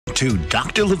to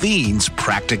Dr. LaVine's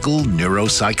Practical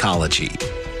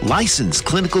Neuropsychology. Licensed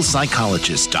clinical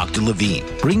psychologist Dr.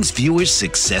 LaVine brings viewers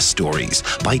success stories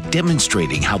by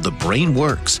demonstrating how the brain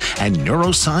works and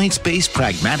neuroscience-based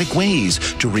pragmatic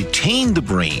ways to retain the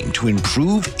brain to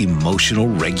improve emotional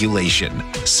regulation.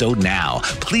 So now,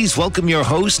 please welcome your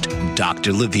host,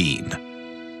 Dr. LaVine.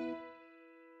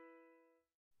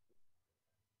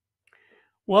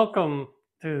 Welcome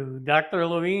to Dr.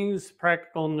 LaVine's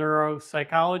Practical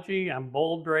Neuropsychology on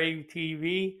Bold Brave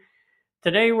TV.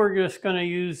 Today we're just going to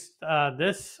use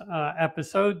this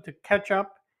episode to catch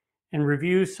up and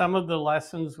review some of the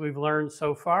lessons we've learned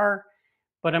so far.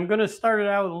 But I'm going to start it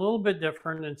out a little bit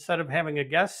different. Instead of having a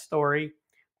guest story,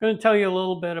 I'm going to tell you a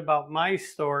little bit about my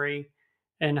story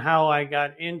and how I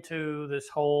got into this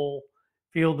whole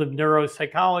field of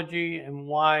neuropsychology and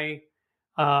why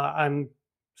I'm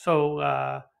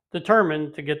so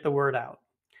determined to get the word out.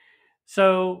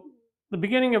 So the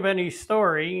beginning of any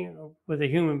story with a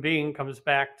human being comes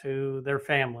back to their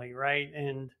family, right?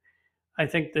 And I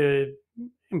think the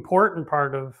important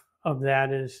part of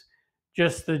that is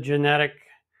just the genetic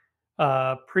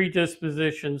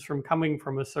predispositions from coming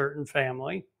from a certain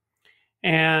family.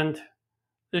 And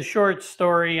the short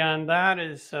story on that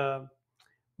is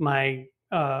my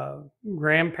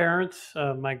grandparents,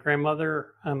 my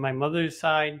grandmother on my mother's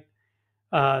side,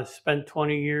 spent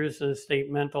 20 years in a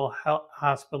state mental health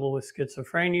hospital with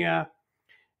schizophrenia.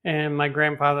 And my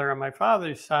grandfather on my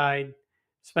father's side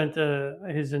spent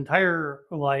his entire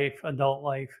life, adult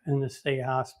life, in the state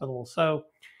hospital. So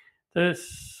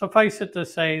suffice it to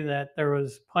say that there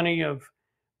was plenty of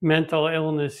mental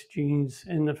illness genes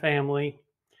in the family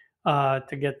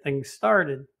to get things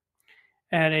started.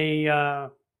 At a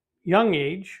young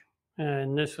age,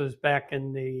 and this was back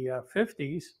in the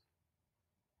 50s,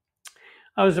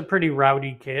 I was a pretty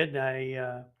rowdy kid.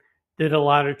 I did a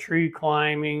lot of tree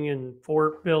climbing and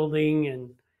fort building,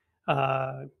 and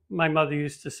my mother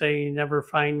used to say, "Never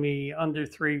find me under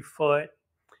 3 foot."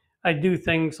 I do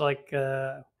things like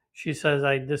she says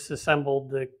I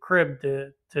disassembled the crib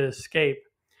to escape.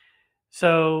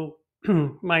 So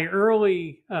my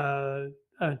early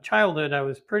childhood, I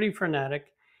was pretty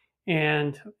frenetic,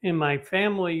 and in my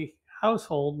family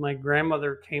household, my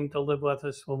grandmother came to live with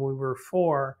us when we were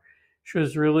 4. She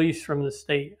was released from the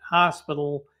state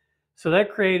hospital. So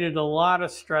that created a lot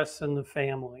of stress in the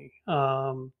family.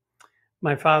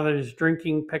 My father's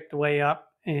drinking picked way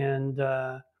up, and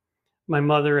my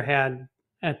mother had,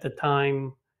 at the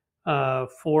time,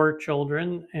 4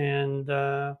 children, and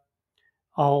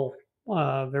all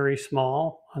very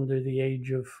small, under the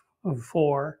age of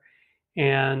 4.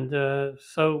 And and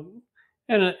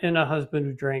a husband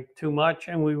who drank too much,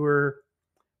 and we were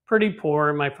pretty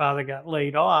poor. My father got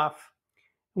laid off.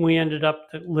 We ended up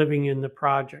living in the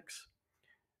projects.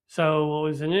 So it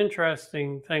was an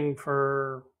interesting thing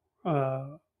for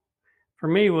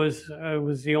me was I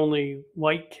was the only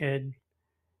white kid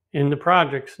in the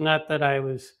projects. Not that I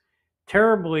was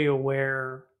terribly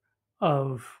aware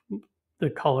of the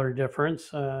color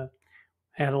difference.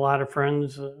 Had a lot of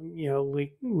friends,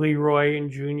 Leroy and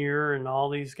Junior and all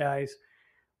these guys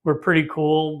were pretty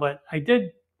cool, but I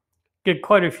did get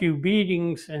quite a few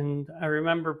beatings, and I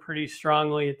remember pretty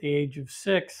strongly at the age of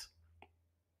 6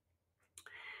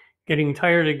 getting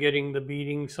tired of getting the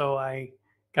beating, so I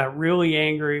got really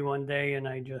angry one day and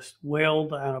I just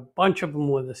wailed on a bunch of them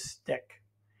with a stick.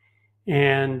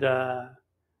 And at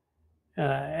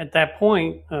that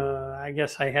point, I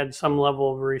guess I had some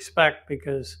level of respect,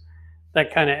 because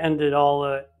that kind of ended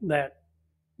all that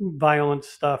violent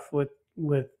stuff with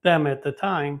them at the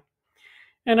time.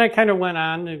 And I kind of went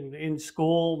on in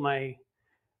school. My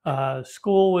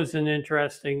school was an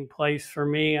interesting place for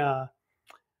me. I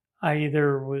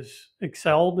either was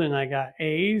excelled and I got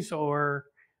A's, or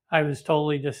I was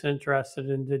totally disinterested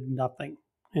and did nothing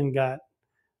and got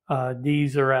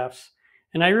D's or F's.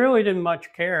 And I really didn't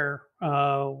much care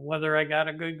whether I got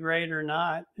a good grade or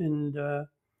not. And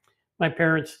my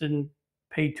parents didn't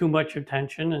pay too much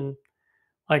attention. And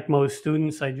like most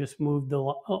students, I just moved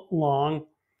along.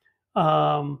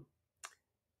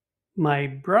 My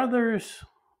brothers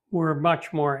were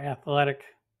much more athletic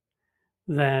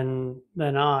than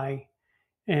I,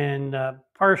 and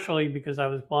partially because I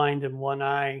was blind in one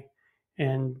eye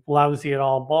and lousy at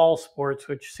all ball sports,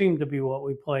 which seemed to be what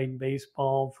we played: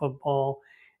 baseball, football,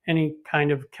 any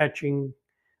kind of catching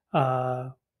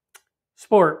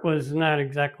sport was not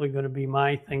exactly going to be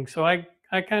my thing. So I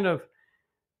kind of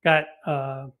got,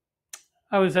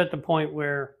 I was at the point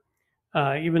where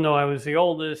even though I was the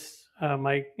oldest,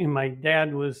 my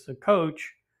dad was the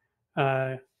coach.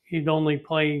 He'd only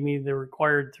play me the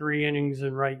required 3 innings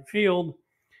in right field,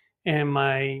 And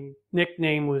my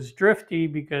nickname was Drifty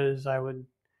because I would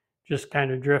just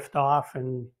kind of drift off.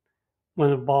 And when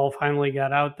the ball finally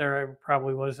got out there, I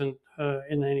probably wasn't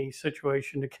in any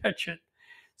situation to catch it.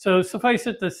 So suffice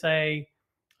it to say,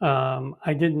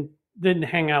 I didn't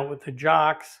hang out with the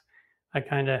jocks. I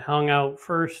kind of hung out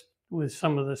first with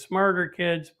some of the smarter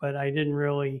kids, but I didn't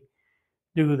really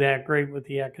do that great with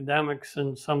the academics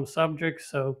and some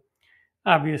subjects. So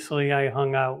obviously, I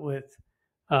hung out with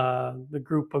the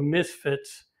group of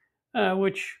misfits,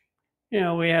 which,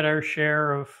 we had our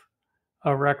share of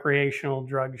recreational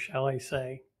drugs, shall I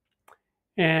say.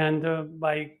 And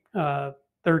by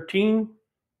 13,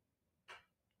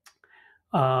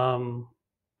 um,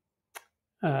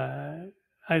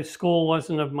 school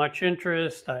wasn't of much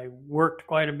interest. I worked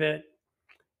quite a bit,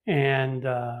 and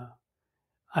I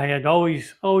had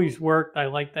always worked. I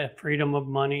liked that freedom of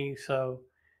money. So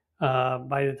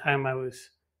by the time I was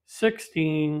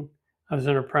 16, I was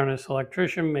an apprentice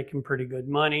electrician making pretty good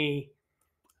money.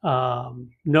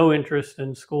 No interest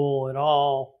in school at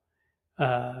all.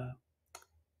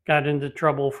 Got into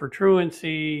trouble for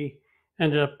truancy.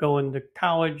 Ended up going to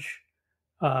college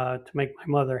to make my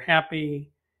mother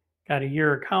happy. Got a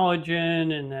year of college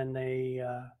in, and then they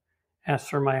asked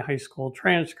for my high school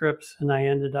transcripts, and I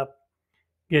ended up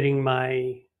getting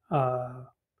my uh,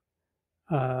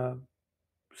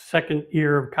 second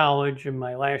year of college and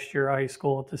my last year of high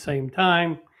school at the same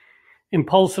time.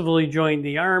 Impulsively joined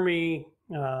the Army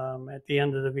at the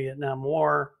end of the Vietnam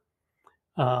War.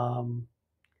 Um,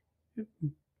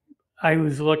 I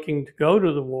was looking to go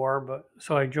to the war, but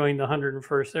so I joined the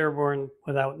 101st Airborne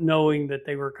without knowing that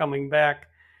they were coming back.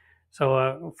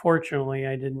 So fortunately,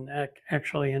 I didn't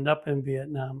actually end up in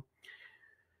Vietnam.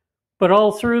 But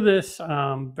all through this,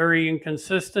 very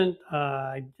inconsistent.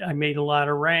 I made a lot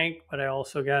of rank, but I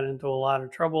also got into a lot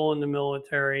of trouble in the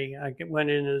military. I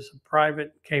went in as a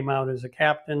private, came out as a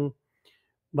captain,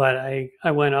 but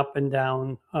I went up and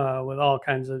down with all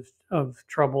kinds of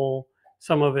trouble,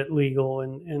 some of it legal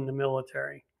in the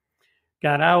military.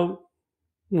 Got out,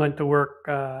 went to work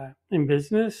in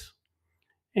business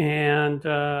and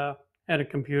at a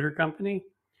computer company.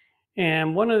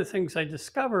 And one of the things I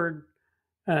discovered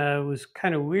was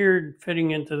kind of weird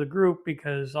fitting into the group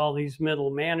because all these middle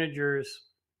managers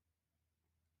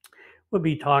would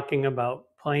be talking about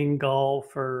playing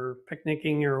golf or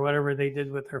picnicking or whatever they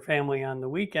did with their family on the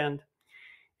weekend.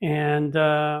 And,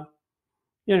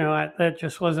 that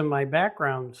just wasn't my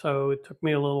background. So it took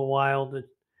me a little while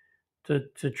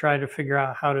to try to figure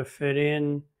out how to fit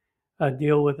in,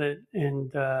 deal with it,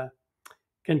 and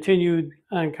continued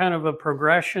on kind of a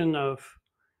progression of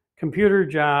computer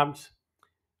jobs.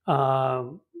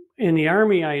 In the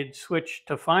Army, I had switched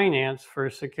to finance for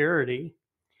security,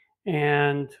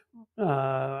 and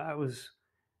I was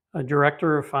a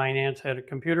director of finance at a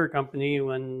computer company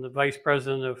when the vice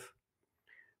president of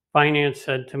finance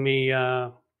said to me,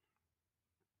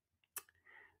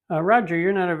 Roger,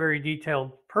 you're not a very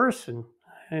detailed person.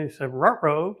 I said,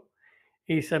 ruh-roh.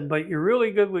 He said, but you're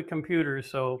really good with computers,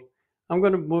 so I'm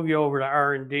going to move you over to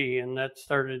R&D. And that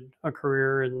started a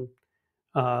career in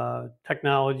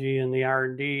technology in the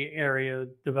R&D area,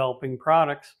 developing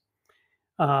products.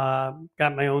 Got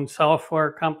my own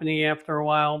software company after a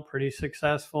while, pretty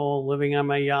successful, living on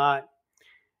my yacht.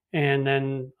 And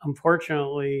then,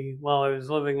 unfortunately, while I was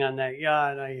living on that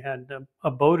yacht, I had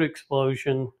a boat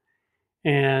explosion.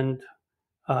 And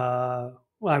I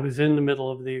was in the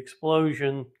middle of the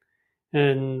explosion.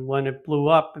 And when it blew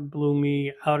up, it blew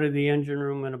me out of the engine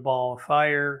room in a ball of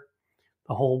fire.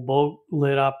 The whole boat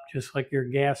lit up just like your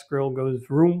gas grill goes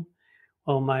vroom.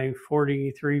 Well, my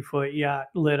 43-foot yacht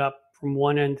lit up from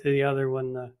one end to the other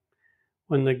when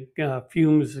the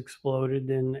fumes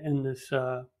exploded in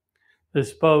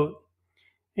this boat,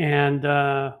 and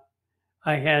I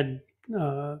had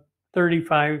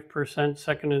 35%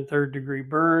 second and third degree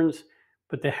burns,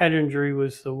 but the head injury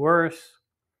was the worst.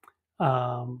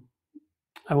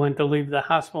 I went to leave the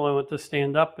hospital. I went to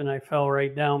stand up, and I fell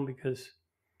right down because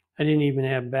I didn't even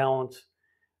have balance.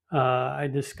 I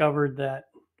discovered that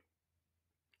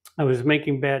I was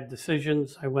making bad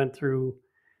decisions. I went through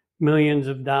millions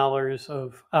of dollars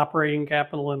of operating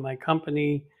capital in my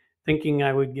company, thinking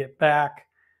I would get back.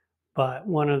 But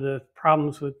one of the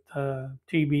problems with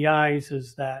TBIs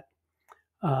is that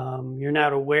you're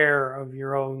not aware of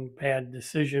your own bad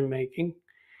decision making.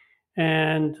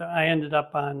 And I ended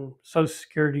up on Social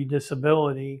Security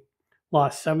disability,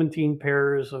 lost 17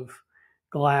 pairs of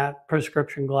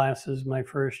prescription glasses my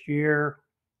first year,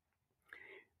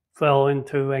 fell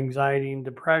into anxiety and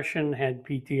depression, had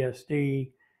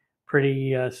PTSD,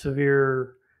 pretty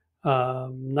severe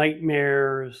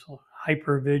nightmares,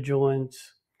 hypervigilance,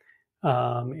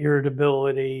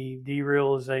 irritability,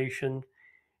 derealization.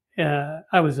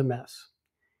 I was a mess.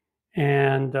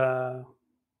 And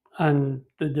on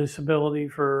the disability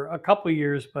for a couple of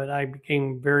years, but I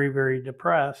became very, very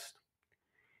depressed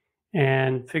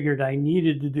and figured I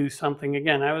needed to do something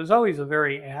again. I was always a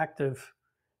very active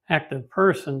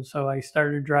person, so I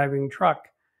started driving truck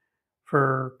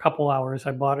for a couple hours.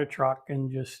 I bought a truck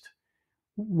and just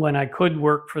when I could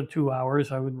work for 2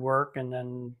 hours, I would work and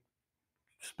then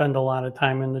spend a lot of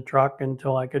time in the truck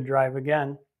until I could drive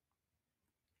again.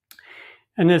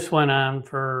 And this went on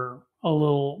for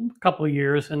a couple of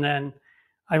years. And then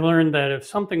I learned that if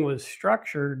something was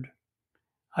structured,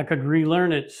 I could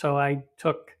relearn it. So I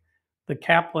took the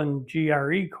Kaplan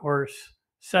GRE course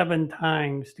 7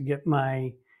 times to get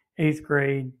my 8th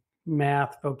grade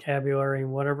math, vocabulary,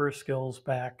 whatever skills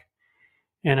back.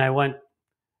 And I went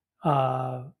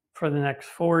for the next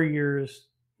 4 years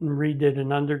and redid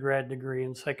an undergrad degree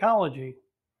in psychology.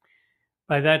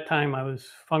 By that time, I was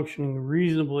functioning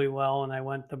reasonably well, and I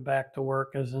went back to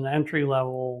work as an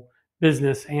entry-level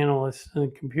business analyst in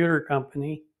a computer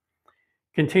company.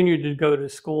 Continued to go to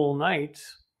school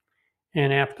nights,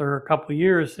 and after a couple of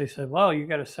years, they said, well, you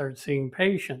got to start seeing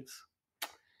patients.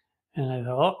 And I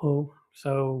thought, uh-oh.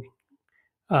 So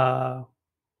I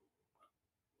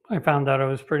found out I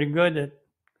was pretty good at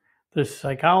this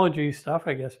psychology stuff,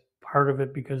 I guess part of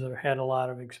it because I had a lot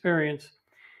of experience.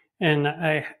 And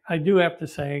I do have to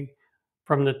say,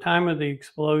 from the time of the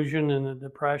explosion and the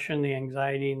depression, the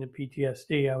anxiety, and the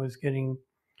PTSD, I was getting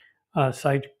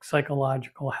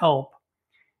psychological help.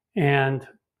 And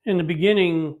in the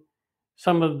beginning,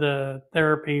 some of the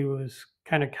therapy was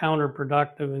kind of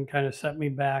counterproductive and kind of set me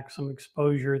back, some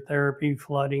exposure therapy,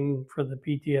 flooding for the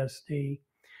PTSD.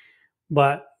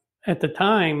 But at the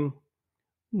time,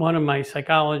 one of my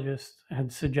psychologists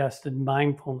had suggested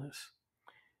mindfulness.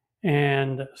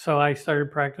 And so I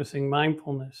started practicing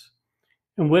mindfulness.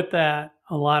 And with that,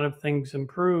 a lot of things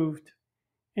improved.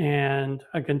 And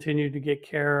I continued to get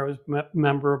care. I was a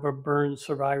member of a burn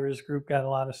survivors group, got a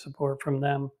lot of support from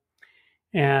them.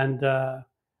 And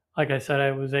like I said,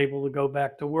 I was able to go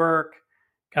back to work,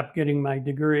 kept getting my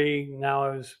degree. Now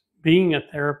I was being a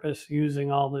therapist,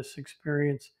 using all this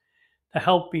experience to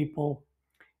help people.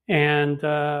 And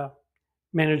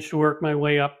managed to work my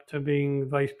way up to being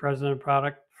vice president of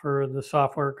product for the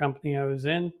software company I was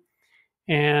in,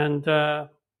 and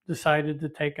decided to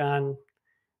take on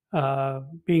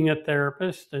being a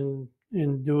therapist and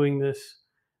doing this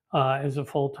as a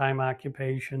full-time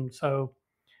occupation. So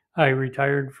I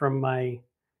retired from my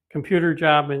computer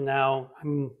job, and now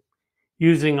I'm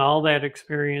using all that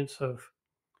experience of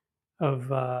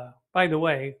by the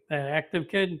way, that active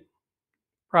kid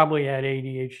probably had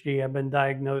ADHD. I've been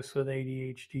diagnosed with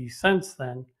ADHD since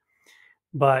then,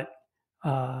 but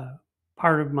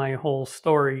part of my whole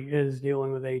story is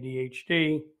dealing with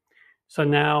ADHD. So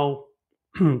now,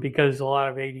 because a lot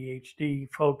of ADHD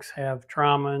folks have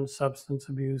trauma and substance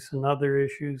abuse and other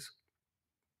issues,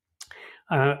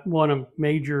 one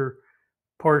major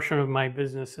portion of my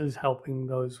business is helping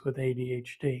those with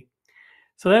ADHD.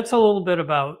 So that's a little bit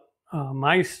about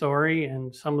my story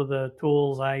and some of the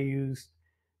tools I used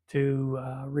to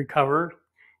recover.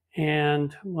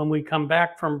 And when we come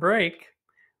back from break,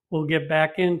 we'll get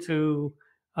back into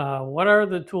what are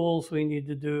the tools we need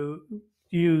to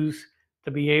use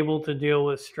to be able to deal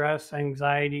with stress,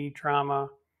 anxiety, trauma,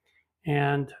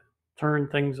 and turn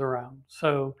things around.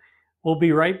 So we'll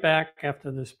be right back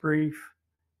after this brief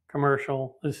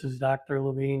commercial. This is Dr.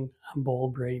 Levine on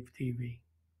Bold Brave TV.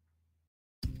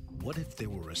 What if there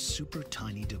were a super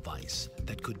tiny device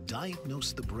that could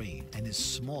diagnose the brain and is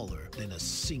smaller than a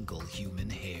single human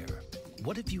hair?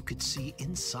 What if you could see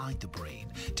inside the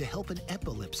brain to help an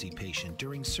epilepsy patient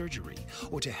during surgery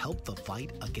or to help the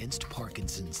fight against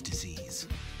Parkinson's disease?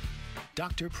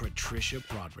 Dr. Patricia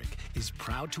Broderick is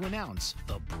proud to announce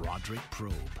the Broderick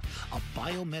Probe, a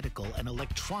biomedical and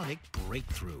electronic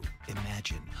breakthrough.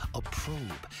 Imagine a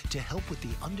probe to help with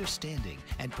the understanding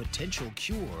and potential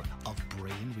cure of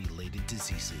brain-related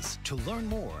diseases. To learn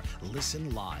more,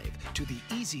 listen live to the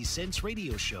Easy Sense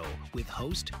radio show with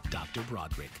host Dr.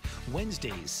 Broderick,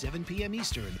 Wednesdays 7 p.m.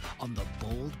 Eastern on the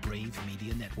Bold Brave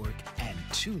Media Network and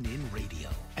TuneIn Radio.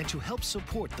 And to help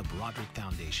support the Broderick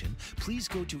Foundation, please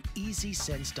go to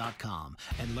EasySense.com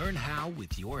and learn how,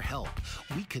 with your help,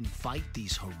 we can fight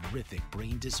these horrific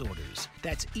brain disorders.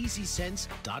 That's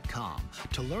EasySense.com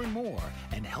to learn more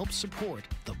and help support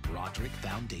the Broderick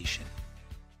Foundation.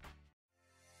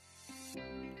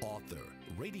 Author,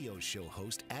 radio show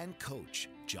host, and coach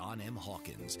John M.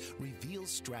 Hawkins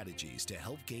reveals strategies to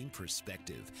help gain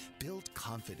perspective, build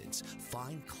confidence,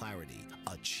 find clarity,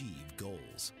 achieve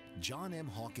goals. John M.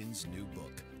 Hawkins' new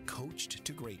book, Coached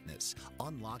to Greatness,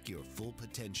 Unlock Your Full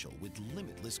Potential with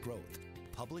Limitless Growth,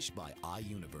 published by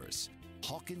iUniverse.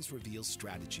 Hawkins reveals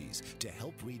strategies to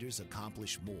help readers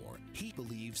accomplish more. He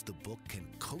believes the book can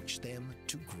coach them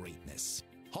to greatness.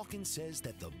 Hawkins says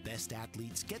that the best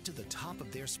athletes get to the top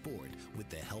of their sport with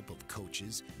the help of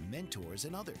coaches, mentors,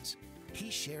 and others. He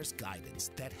shares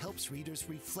guidance that helps readers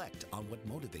reflect on what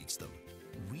motivates them.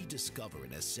 We discover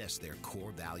and assess their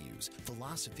core values,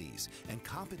 philosophies, and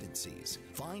competencies,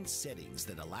 find settings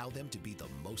that allow them to be the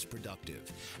most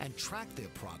productive, and track their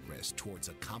progress towards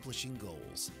accomplishing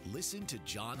goals. Listen to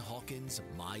John Hawkins'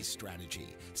 My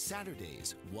Strategy,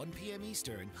 Saturdays, 1 p.m.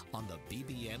 Eastern on the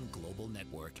BBM Global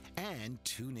Network and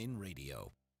TuneIn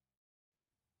Radio.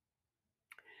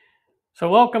 So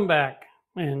welcome back.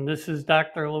 And this is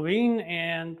Dr. Levine,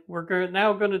 and we're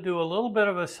now going to do a little bit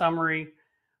of a summary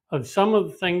of some of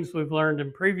the things we've learned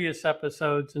in previous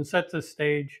episodes and set the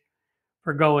stage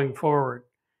for going forward.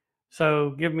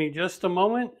 So give me just a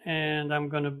moment, and I'm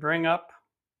going to bring up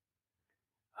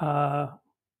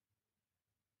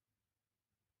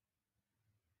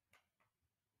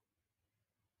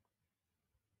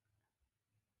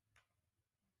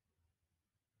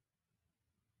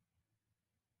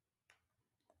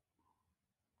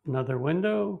another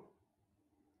window,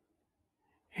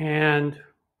 and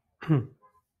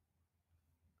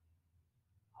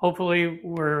hopefully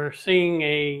we're seeing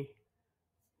a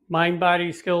mind,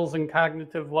 body, skills, and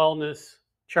cognitive wellness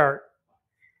chart.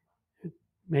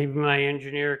 Maybe my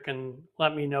engineer can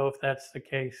let me know if that's the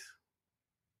case.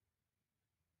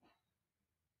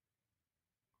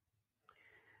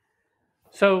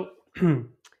 So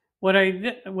what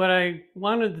I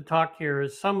wanted to talk here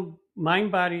is some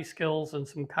mind, body skills and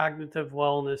some cognitive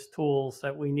wellness tools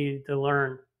that we needed to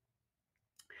learn.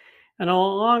 And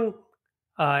along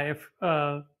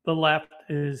the left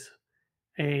is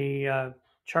a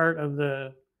chart of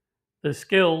the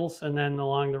skills, and then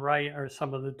along the right are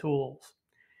some of the tools.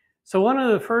 So one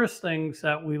of the first things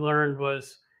that we learned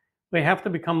was we have to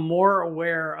become more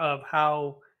aware of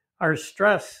how our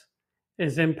stress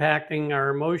is impacting, our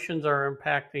emotions are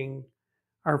impacting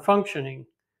our functioning.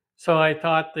 So I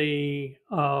taught the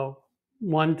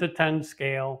 1 to 10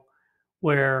 scale,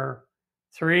 where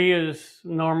 3 is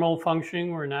normal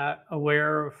functioning. We're not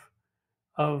aware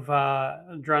of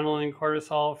adrenaline and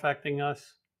cortisol affecting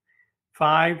us.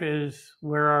 5 is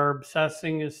where our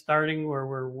obsessing is starting, where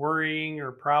we're worrying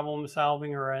or problem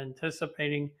solving or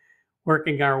anticipating,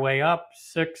 working our way up.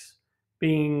 6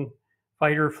 being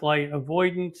fight or flight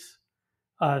avoidance.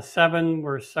 7,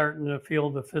 we're starting to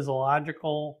feel the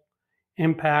physiological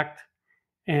impact.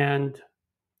 And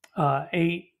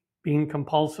 8 being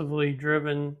compulsively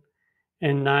driven,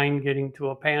 and 9 getting to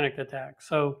a panic attack.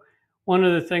 So one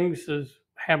of the things is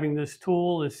having this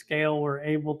tool, this scale, we're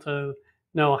able to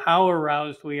know how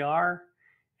aroused we are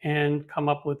and come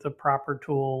up with the proper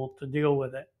tool to deal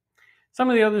with it. Some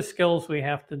of the other skills we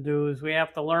have to do is we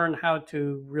have to learn how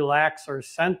to relax or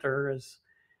center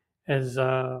as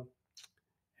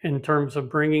in terms of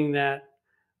bringing that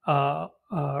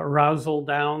arousal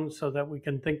down so that we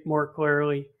can think more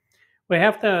clearly. We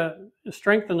have to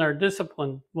strengthen our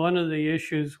discipline. One of the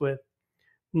issues with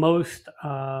most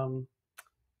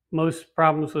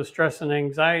problems with stress and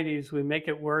anxiety is we make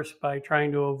it worse by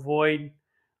trying to avoid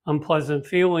unpleasant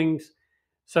feelings.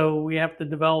 So we have to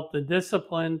develop the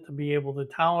discipline to be able to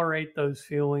tolerate those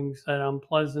feelings, that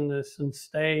unpleasantness, and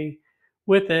stay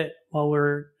with it while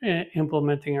we're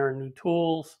implementing our new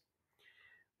tools.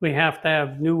 We have to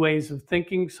have new ways of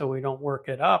thinking so we don't work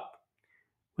it up.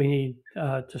 We need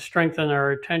to strengthen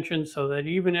our attention so that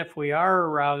even if we are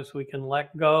aroused, we can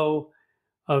let go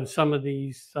of some of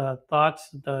these thoughts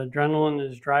that the adrenaline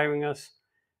is driving us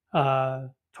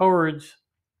towards,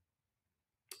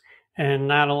 and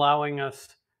not allowing us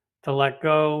to let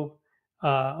go.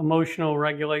 Emotional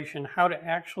regulation, how to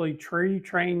actually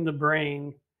train the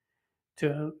brain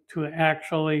to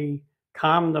actually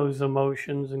calm those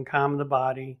emotions and calm the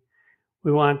body.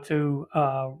 We want to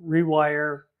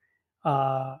rewire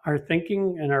our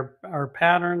thinking and our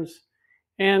patterns,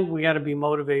 and we got to be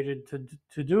motivated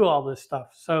to do all this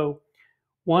stuff. So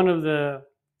one of the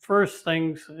first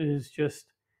things is just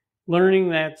learning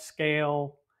that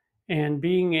scale and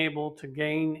being able to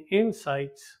gain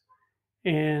insights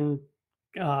and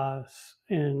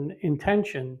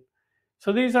intention.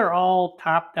 So these are all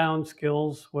top-down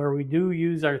skills where we do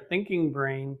use our thinking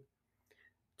brain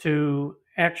to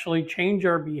actually change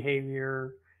our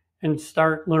behavior and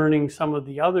start learning some of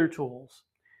the other tools.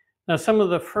 Now, some of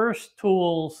the first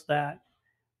tools that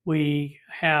we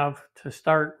have to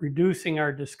start reducing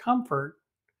our discomfort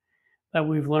that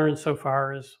we've learned so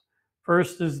far is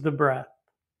First is the breath,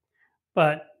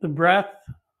 but the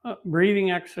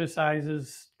breathing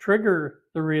exercises trigger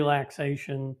the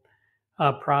relaxation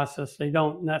process. They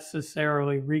don't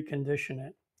necessarily recondition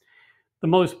it. The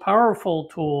most powerful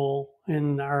tool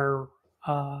in our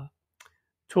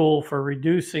tool for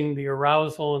reducing the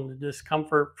arousal and the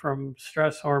discomfort from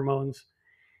stress hormones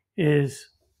is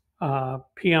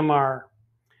PMR.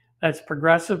 That's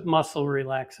progressive muscle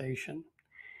relaxation.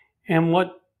 And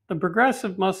what the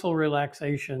progressive muscle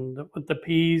relaxation, what the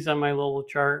P's on my little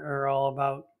chart are all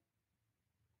about,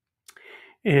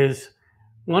 is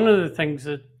one of the things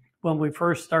that when we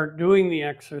first start doing the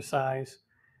exercise,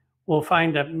 we'll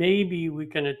find that maybe we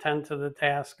can attend to the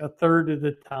task a third of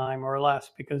the time or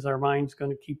less because our mind's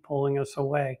going to keep pulling us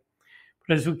away.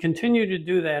 But as we continue to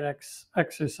do that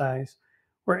exercise,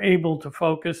 we're able to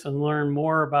focus and learn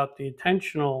more about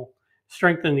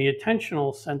strengthen the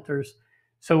attentional centers.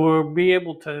 So we'll be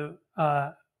able to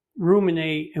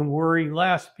ruminate and worry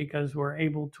less because we're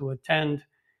able to attend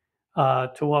to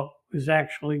what is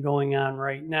actually going on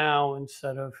right now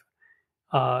instead of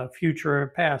future or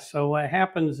past. So what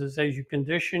happens is as you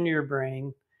condition your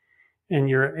brain and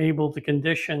you're able to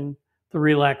condition the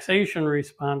relaxation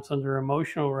response under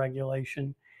emotional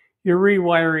regulation, you're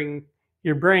rewiring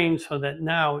your brain so that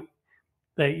now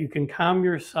that you can calm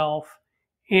yourself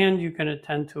and you can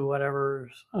attend to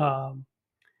whatever's bothering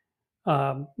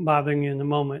you in the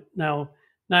moment. Now,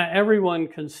 not everyone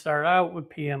can start out with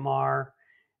PMR,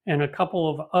 and a couple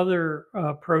of other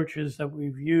approaches that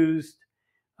we've used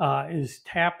is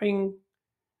tapping,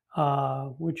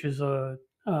 which is a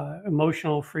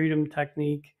emotional freedom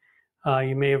technique.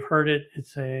 You may have heard it.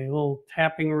 It's a little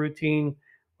tapping routine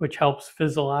which helps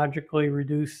physiologically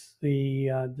reduce the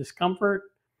discomfort.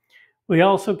 We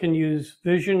also can use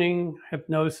visioning,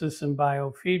 hypnosis, and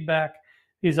biofeedback.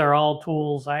 These are all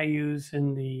tools I use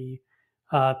in the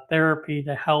therapy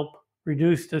to help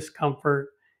reduce discomfort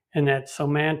in that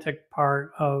somatic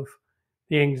part of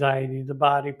the anxiety, the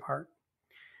body part.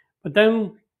 But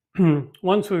then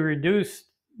once we reduce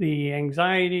the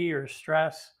anxiety or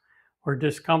stress or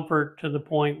discomfort to the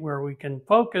point where we can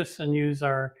focus and use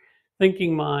our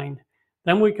thinking mind,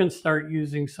 then we can start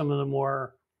using some of the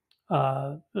more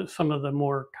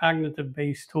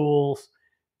cognitive-based tools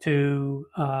to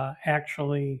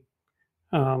actually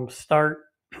start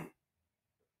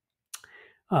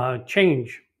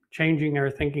changing our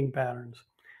thinking patterns.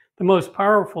 The most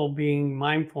powerful being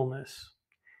mindfulness.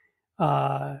 We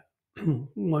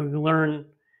learn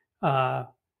to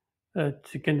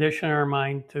condition our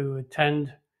mind to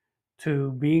attend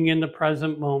to being in the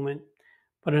present moment.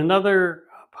 But another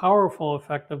powerful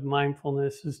effect of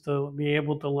mindfulness is to be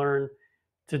able to learn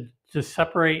to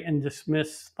separate and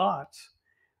dismiss thoughts,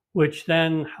 which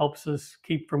then helps us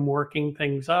keep from working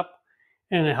things up,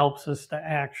 and it helps us to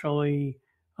actually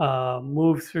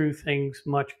move through things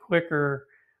much quicker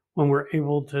when we're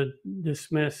able to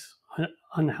dismiss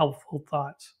unhelpful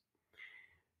thoughts.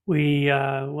 We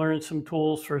learned some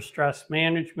tools for stress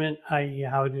management, i.e.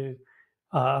 how to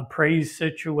appraise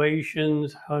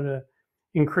situations, how to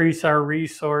increase our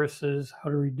resources, how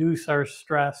to reduce our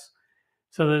stress.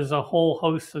 So there's a whole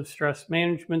host of stress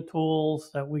management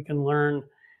tools that we can learn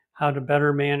how to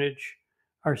better manage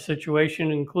our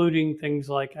situation, including things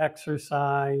like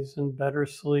exercise and better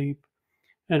sleep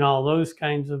and all those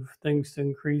kinds of things to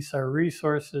increase our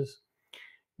resources.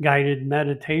 Guided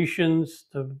meditations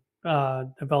to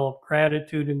develop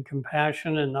gratitude and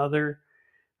compassion and other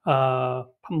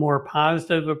more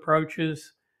positive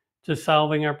approaches to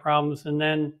solving our problems. And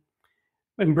then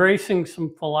embracing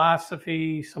some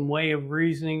philosophy, some way of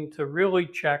reasoning to really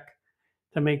check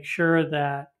to make sure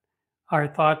that our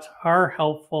thoughts are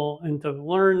helpful and to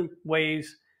learn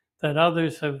ways that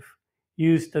others have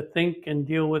used to think and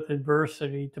deal with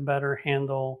adversity to better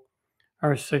handle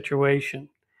our situation.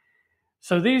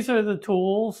 So these are the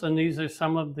tools, and these are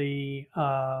some of the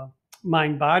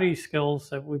mind-body skills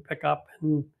that we pick up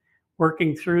in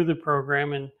working through the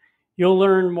program. And you'll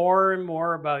learn more and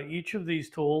more about each of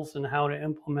these tools and how to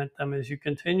implement them as you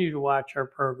continue to watch our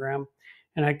program.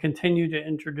 And I continue to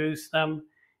introduce them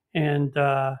and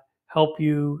help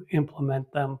you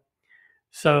implement them.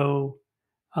 So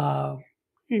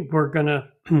we're going to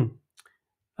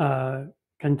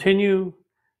continue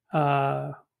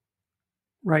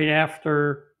right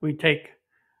after we take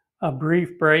a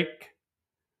brief break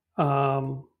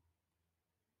for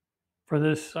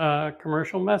this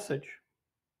commercial message.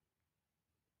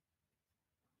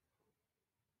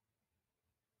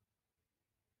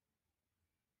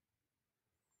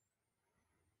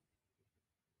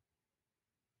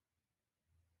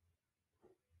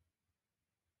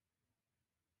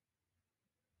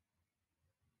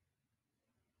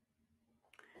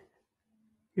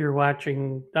 You're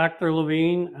watching Dr.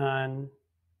 Levine on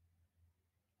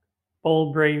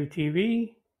Bold Brave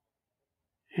TV,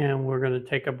 and we're going to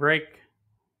take a break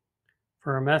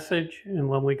for a message. And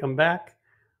when we come back,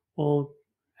 we'll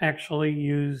actually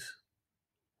use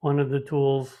one of the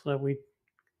tools that we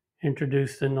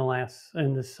introduced in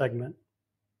this segment.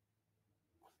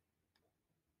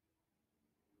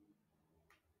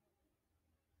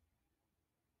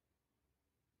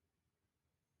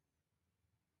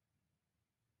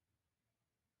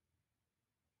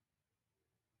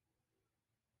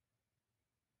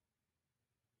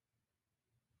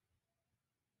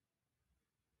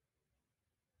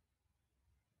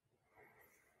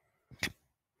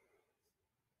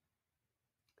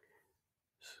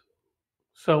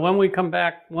 So when we come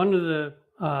back, one of the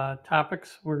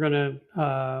topics we're going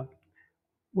to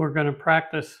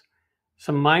practice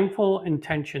some mindful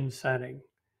intention setting.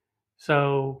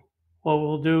 So what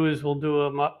we'll do is we'll do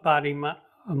a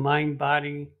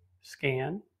mind-body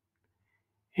scan,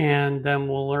 and then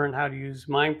we'll learn how to use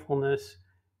mindfulness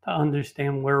to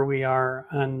understand where we are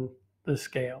on the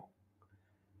scale.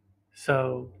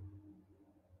 So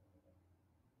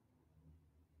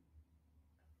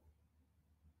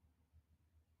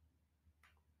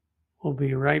we'll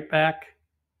be right back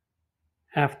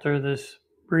after this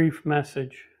brief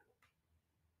message.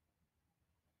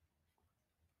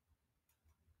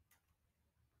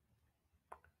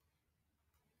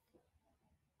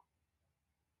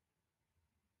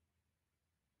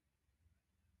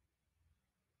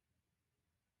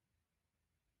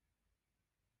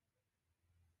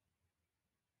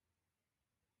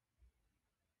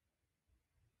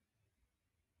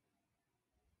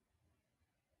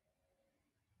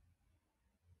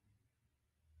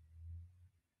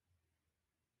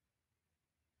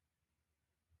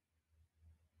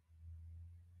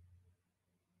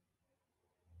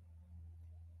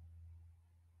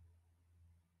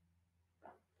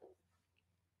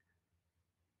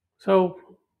 So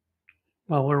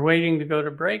while we're waiting to go to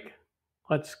break,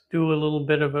 let's do a little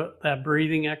bit of that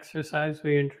breathing exercise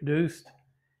we introduced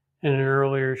in an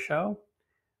earlier show.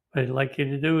 What I'd like you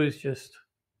to do is just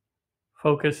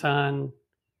focus on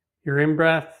your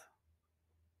in-breath,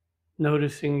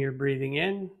 noticing you're breathing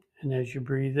in, and as you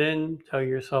breathe in, tell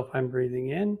yourself, I'm breathing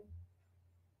in.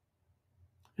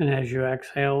 And as you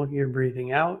exhale, you're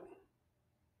breathing out.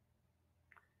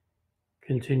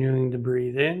 Continuing to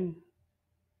breathe in.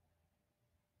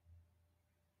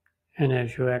 And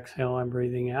as you exhale, I'm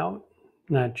breathing out.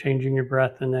 Not changing your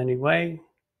breath in any way.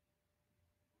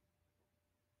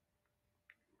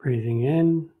 Breathing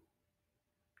in,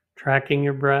 tracking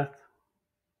your breath.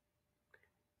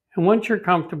 And once you're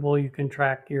comfortable, you can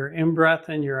track your in-breath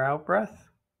and your out-breath.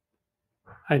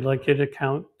 I'd like you to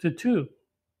count to 2.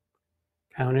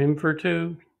 Count in for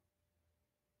 2.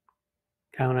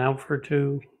 Count out for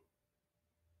 2.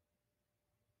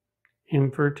 In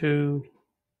for 2.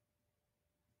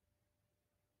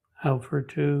 Out for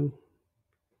 2.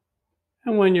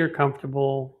 And when you're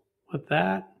comfortable with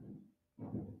that,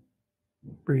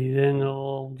 breathe in a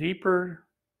little deeper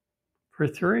for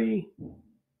 3.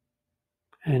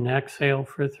 And exhale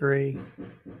for 3.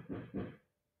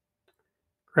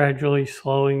 Gradually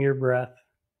slowing your breath.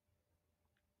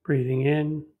 Breathing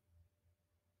in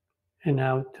and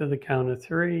out to the count of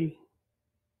 3.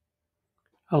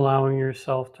 Allowing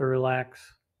yourself to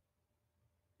relax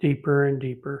deeper and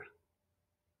deeper.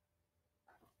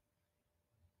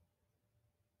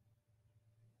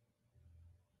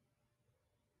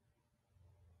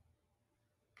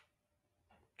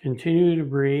 Continue to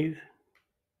breathe.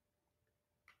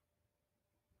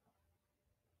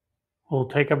 We'll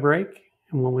take a break,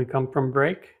 and when we come from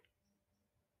break,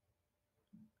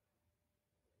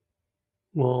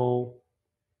 we'll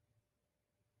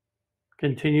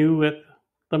continue with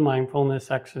the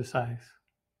mindfulness exercise.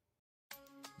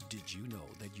 Did you know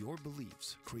that your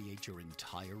beliefs create your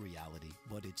entire reality,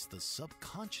 but it's the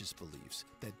subconscious beliefs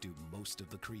that do most of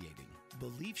the creating?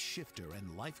 Belief shifter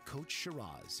and life coach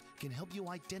Shiraz can help you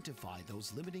identify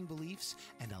those limiting beliefs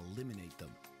and eliminate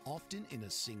them, often in a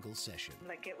single session.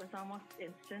 Like it was almost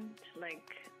instant,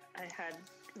 like I had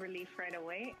relief right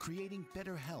away. Creating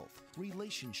better health,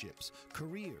 relationships,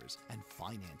 careers, and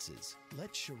finances.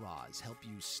 Let Shiraz help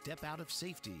you step out of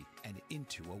safety and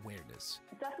into awareness.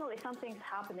 Definitely something's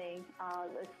happening.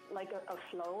 It's like a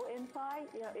flow inside.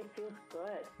 It feels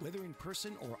good. Whether in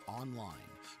person or online,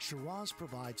 Shiraz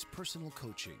provides personal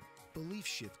coaching, belief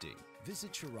shifting.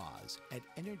 Visit Shiraz at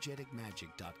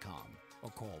energeticmagic.com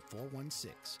or call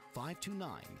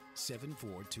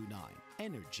 416-529-7429.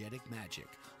 Energetic Magic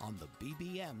on the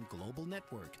BBM Global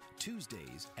Network,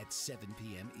 Tuesdays at 7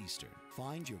 p.m. Eastern.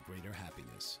 Find your greater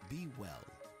happiness. Be well.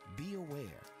 Be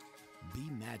aware. Be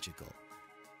magical.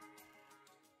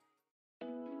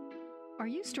 Are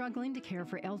you struggling to care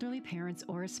for elderly parents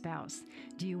or a spouse?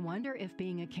 Do you wonder if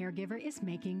being a caregiver is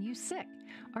making you sick?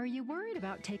 Are you worried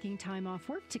about taking time off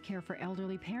work to care for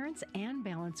elderly parents and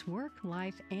balance work,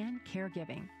 life, and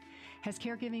caregiving? Has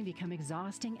caregiving become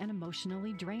exhausting and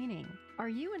emotionally draining? Are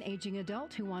you an aging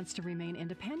adult who wants to remain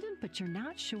independent, but you're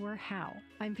not sure how?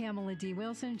 I'm Pamela D.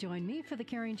 Wilson. Join me for the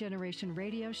Caring Generation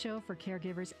radio show for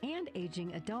caregivers and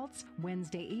aging adults,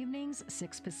 Wednesday evenings,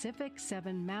 6 Pacific,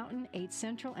 7 Mountain, 8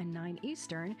 Central, and 9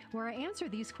 Eastern, where I answer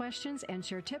these questions and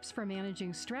share tips for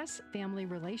managing stress, family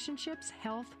relationships,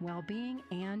 health, well-being,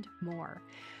 and more.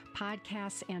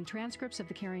 Podcasts and transcripts of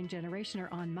the Caring Generation are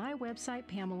on my website,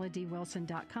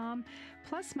 PamelaDWilson.com,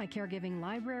 plus my caregiving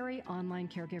library, online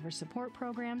caregiver support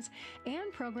programs,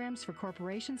 and programs for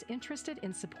corporations interested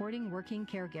in supporting working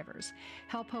caregivers.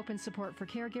 Help, hope, and support for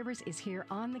caregivers is here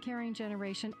on the Caring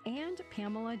Generation and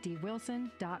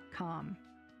PamelaDWilson.com.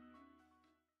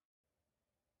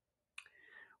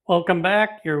 Welcome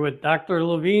back. You're with Dr.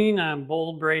 Levine on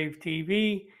Bold Brave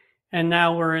TV. And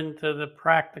now we're into the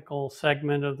practical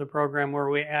segment of the program where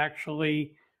we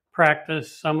actually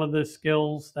practice some of the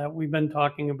skills that we've been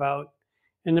talking about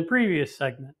in the previous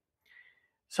segment.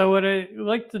 So what I'd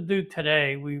like to do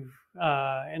today, we've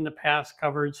in the past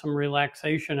covered some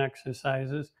relaxation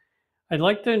exercises. I'd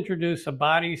like to introduce a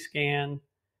body scan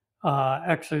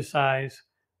exercise,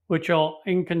 which will,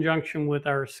 in conjunction with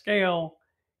our scale,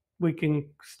 we can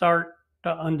start to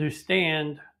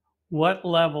understand what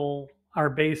level our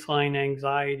baseline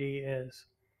anxiety is.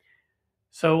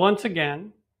 So once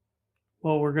again,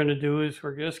 what we're going to do is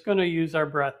we're just going to use our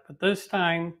breath, but this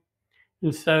time,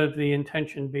 instead of the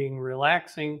intention being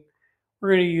relaxing,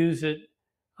 we're going to use it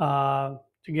to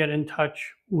get in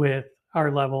touch with our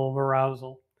level of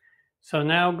arousal. So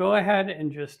now go ahead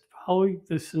and just follow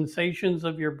the sensations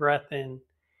of your breath in.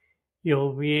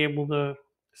 You'll be able to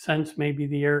sense maybe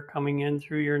the air coming in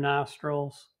through your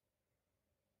nostrils,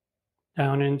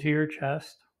 down into your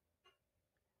chest.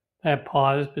 That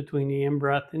pause between the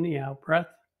in-breath and the out-breath,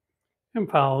 and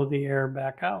follow the air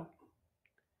back out.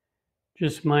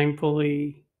 Just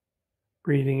mindfully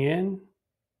breathing in,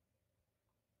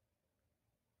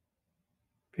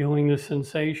 feeling the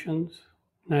sensations,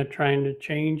 not trying to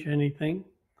change anything.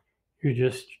 You're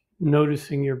just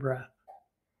noticing your breath.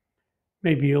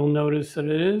 Maybe you'll notice that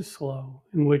it is slow,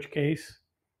 in which case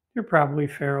you're probably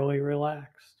fairly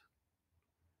relaxed.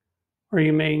 Or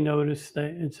you may notice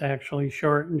that it's actually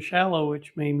short and shallow,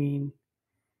 which may mean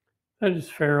that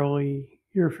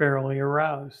you're fairly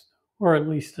aroused, or at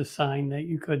least a sign that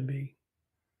you could be.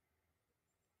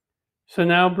 So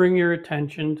now bring your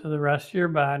attention to the rest of your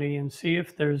body and see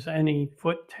if there's any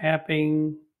foot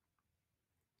tapping,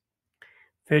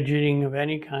 fidgeting of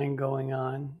any kind going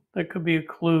on. That could be a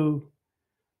clue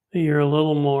that you're a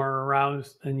little more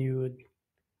aroused than you would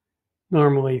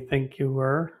normally think you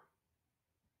were.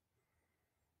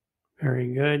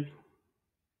 Very good.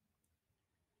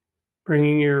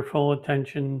 Bringing your full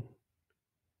attention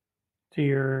to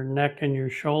your neck and your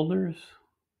shoulders.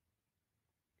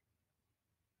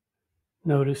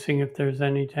 Noticing if there's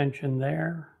any tension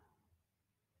there.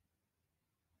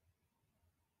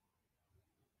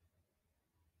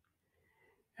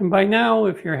 And by now,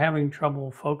 if you're having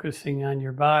trouble focusing on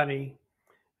your body,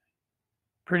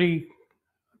 pretty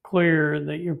clear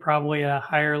that you're probably at a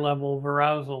higher level of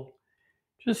arousal.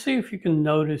 Just see if you can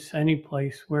notice any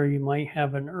place where you might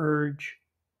have an urge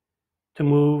to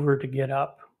move or to get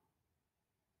up,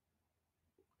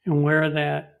 and where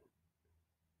that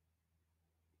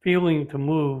feeling to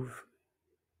move,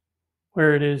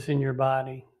 where it is in your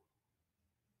body.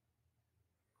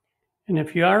 And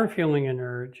if you are feeling an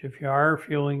urge, if you are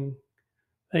feeling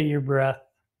that your breath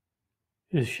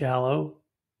is shallow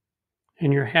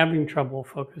and you're having trouble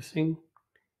focusing,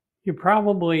 you're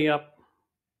probably up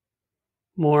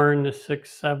more in the 6,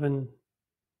 7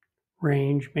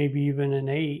 range, maybe even an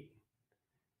 8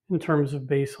 in terms of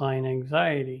baseline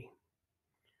anxiety.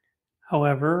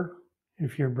 However,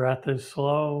 if your breath is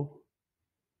slow,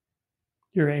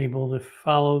 you're able to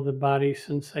follow the body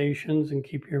sensations and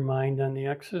keep your mind on the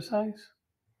exercise,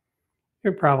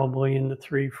 you're probably in the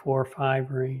 3, 4, 5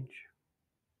 range.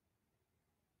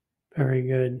 Very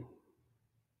good.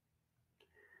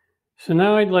 So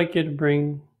now I'd like you to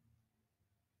bring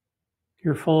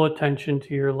your full attention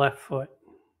to your left foot.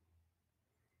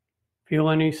 Feel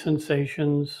any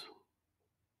sensations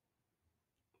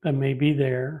that may be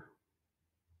there.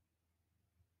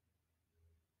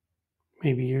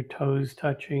 Maybe your toes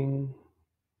touching.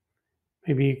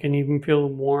 Maybe you can even feel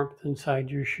the warmth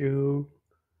inside your shoe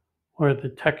or the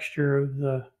texture of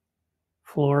the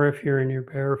floor if you're in your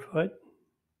barefoot,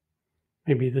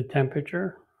 maybe the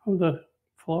temperature of the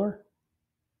floor.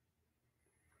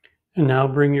 And now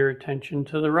bring your attention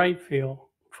to the right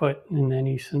foot and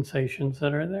any sensations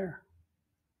that are there.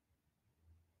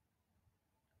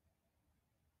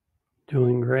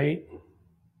 Doing great.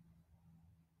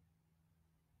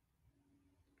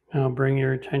 Now bring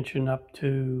your attention up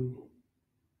to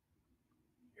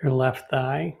your left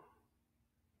thigh.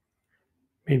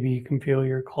 Maybe you can feel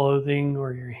your clothing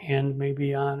or your hand may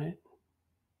be on it.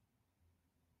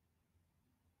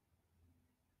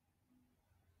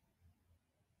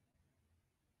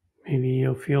 Maybe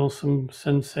you'll feel some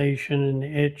sensation, an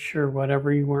itch or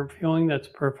whatever you weren't feeling. That's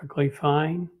perfectly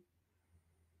fine.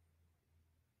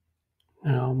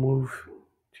 Now move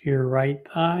to your right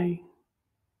thigh.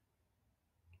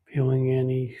 Feeling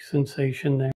any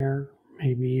sensation there.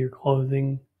 Maybe your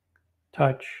clothing,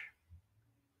 touch.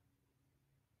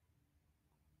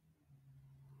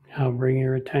 Now bring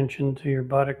your attention to your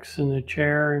buttocks in the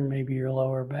chair and maybe your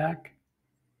lower back.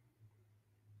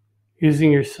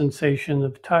 Using your sensation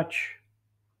of touch,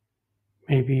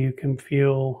 maybe you can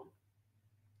feel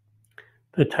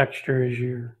the texture. Is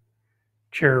your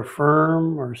chair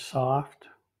firm or soft?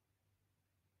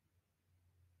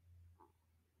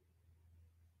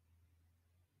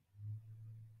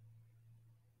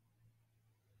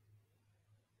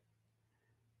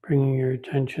 Bringing your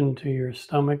attention to your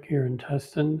stomach, your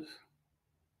intestines.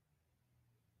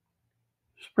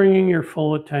 Just bringing your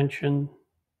full attention,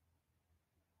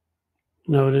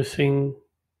 noticing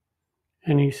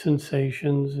any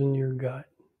sensations in your gut.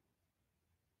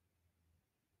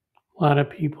 A lot of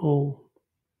people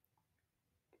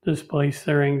displace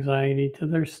their anxiety to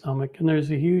their stomach, and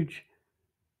there's a huge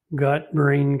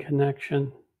gut-brain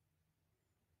connection.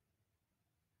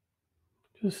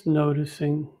 Just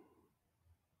noticing.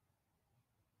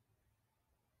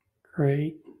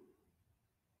 Great.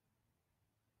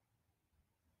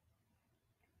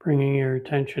 Bringing your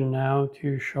attention now to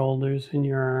your shoulders and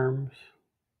your arms.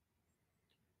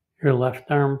 Your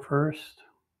left arm first.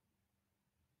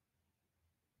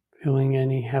 Feeling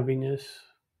any heaviness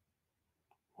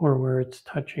or where it's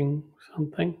touching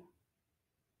something.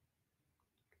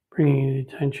 Bringing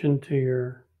attention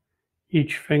to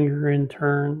each finger in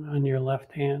turn on your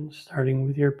left hand, starting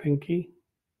with your pinky.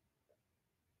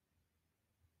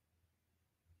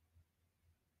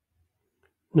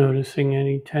 Noticing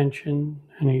any tension,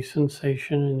 any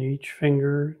sensation in each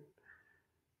finger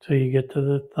till you get to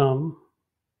the thumb.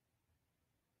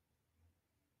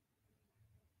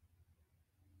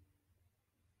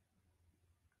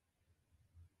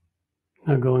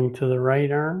 Now going to the right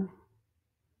arm,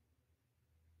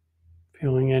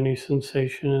 feeling any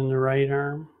sensation in the right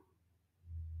arm.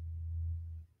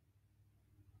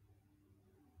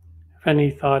 If any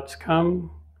thoughts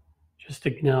come, just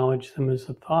acknowledge them as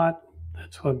a thought.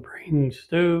 That's what brains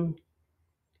do.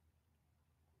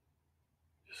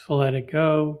 Just let it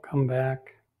go, come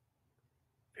back.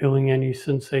 Feeling any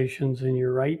sensations in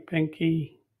your right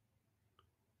pinky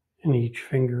and each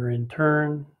finger in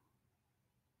turn.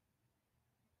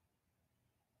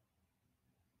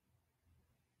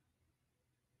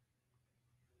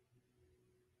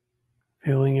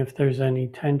 Feeling if there's any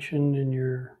tension in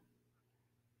your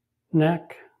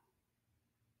neck.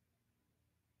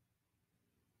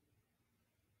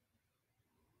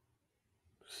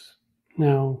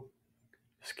 Now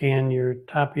scan your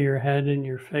top of your head and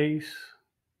your face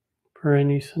for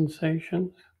any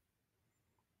sensations.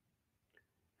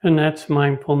 And that's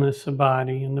mindfulness of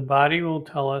body. And the body will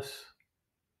tell us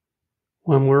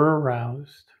when we're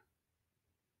aroused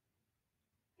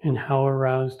and how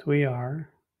aroused we are.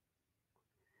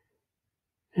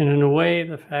 And in a way,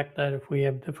 the fact that if we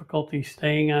have difficulty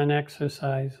staying on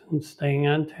exercise and staying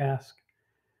on task,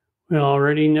 we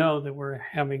already know that we're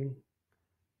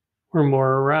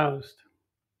more aroused.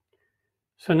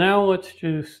 So now let's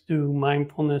just do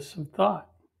mindfulness of thought.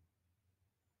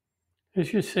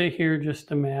 As you sit here,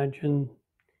 just imagine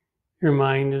your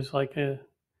mind is like a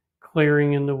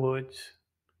clearing in the woods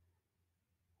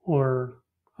or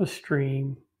a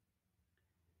stream.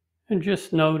 And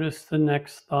just notice the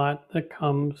next thought that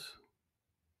comes.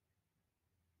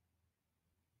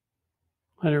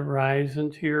 Let it rise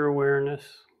into your awareness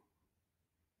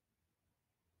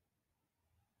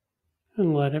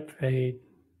and let it fade.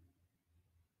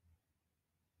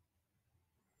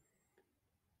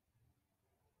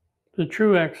 The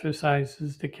true exercise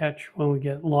is to catch when we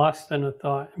get lost in a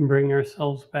thought and bring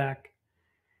ourselves back.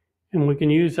 And we can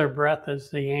use our breath as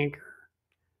the anchor.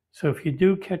 So if you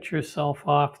do catch yourself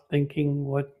off thinking,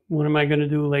 what am I going to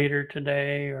do later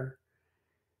today? Or,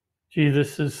 gee,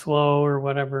 this is slow or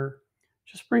whatever.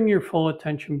 just bring your full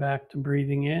attention back to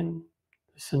breathing in,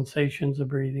 the sensations of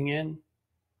breathing in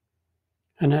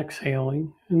and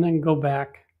exhaling, and then go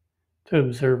back to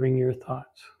observing your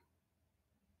thoughts.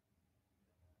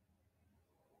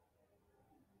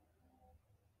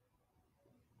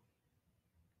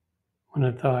 When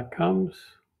a thought comes,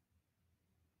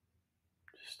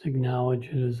 just acknowledge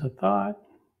it as a thought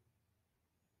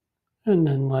and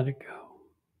then let it go.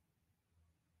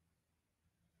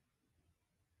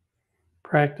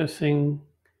 Practicing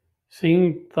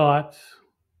seeing thoughts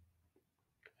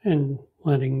and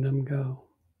letting them go.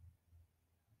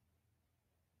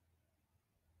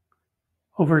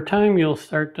 Over time, you'll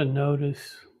start to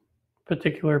notice a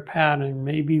particular pattern.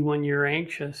 Maybe when you're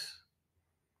anxious,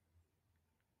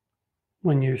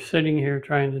 when you're sitting here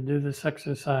trying to do this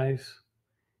exercise,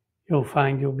 you'll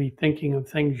find you'll be thinking of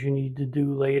things you need to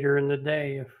do later in the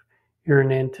day if you're an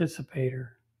anticipator.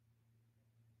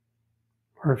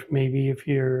 Or if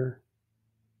you're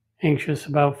anxious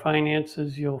about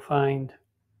finances, you'll find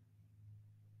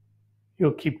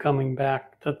you'll keep coming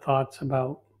back to thoughts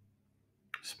about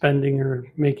spending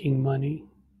or making money.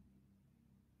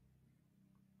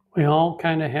 We all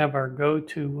kind of have our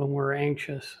go-to when we're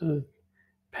anxious, a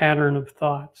pattern of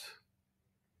thoughts.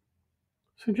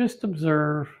 So just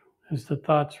observe as the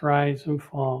thoughts rise and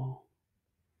fall.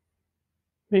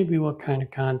 Maybe what kind of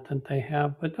content they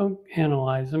have, but don't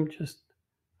analyze them, just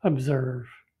observe.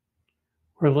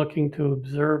 We're looking to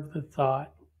observe the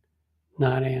thought,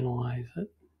 not analyze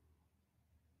it.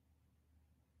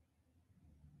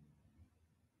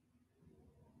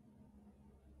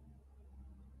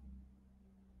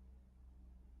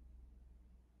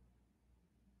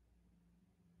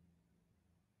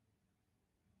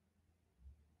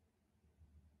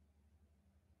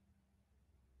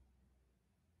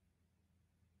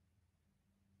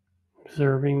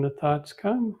 Observing the thoughts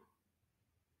come,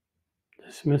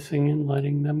 dismissing and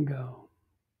letting them go.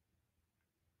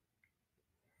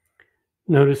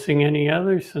 Noticing any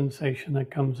other sensation that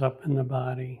comes up in the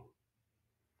body,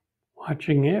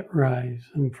 watching it rise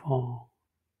and fall.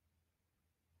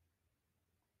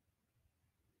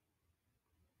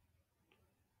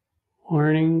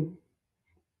 Learning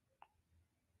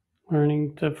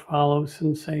to follow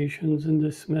sensations and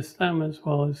dismiss them, as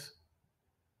well as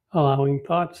allowing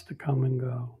thoughts to come and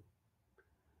go.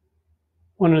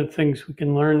 One of the things we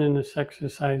can learn in this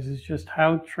exercise is just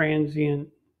how transient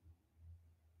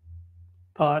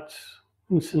thoughts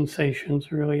and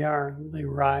sensations really are. They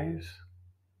rise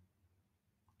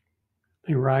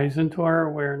into our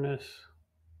awareness,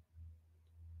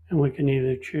 and we can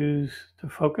either choose to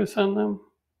focus on them,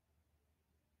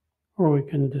 or we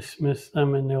can dismiss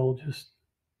them and they'll just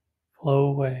flow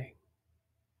away.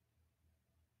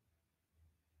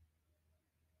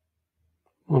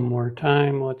 One more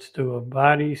time, let's do a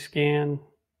body scan,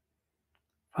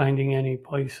 finding any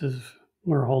places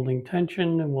we're holding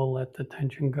tension, and we'll let the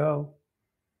tension go.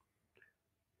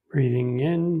 Breathing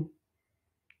in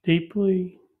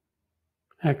deeply,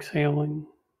 exhaling,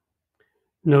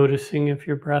 noticing if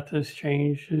your breath has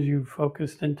changed as you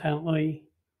focused intently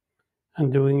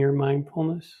on doing your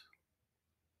mindfulness.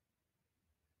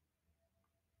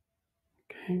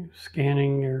 Okay,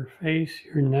 scanning your face,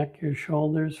 your neck, your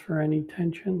shoulders for any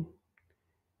tension.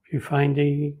 If you find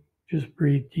any, just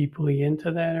breathe deeply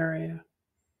into that area.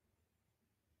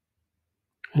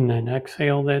 And then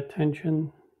exhale that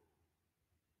tension.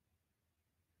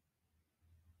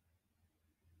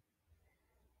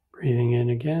 Breathing in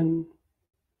again.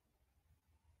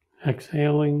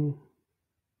 Exhaling.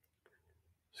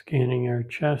 Scanning our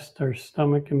chest, our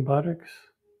stomach, and buttocks.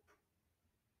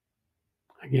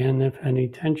 Again, if any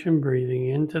tension, breathing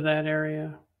into that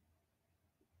area.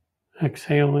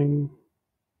 Exhaling.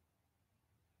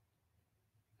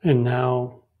 And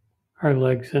now our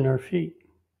legs and our feet.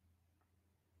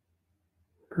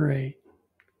 Great.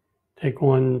 Take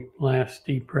one last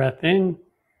deep breath in.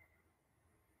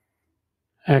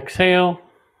 Exhale.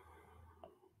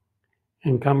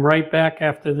 And come right back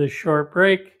after this short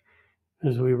break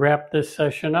as we wrap this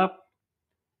session up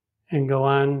and go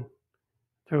on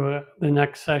to the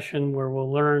next session where we'll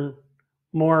learn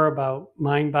more about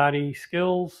mind-body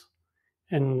skills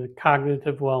and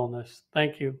cognitive wellness.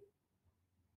 Thank you.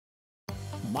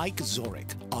 Mike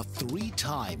Zoric, a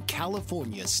 3-time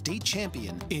California state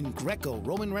champion in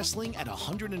Greco-Roman wrestling at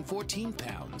 114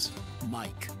 pounds.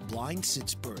 Mike, blind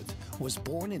since birth, was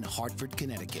born in Hartford,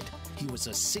 Connecticut. He was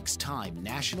a 6-time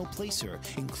national placer,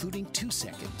 including 2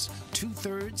 seconds, 2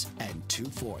 thirds, and 2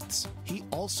 fourths. He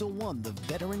also won the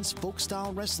Veterans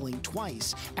Folk-Style Wrestling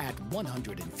twice at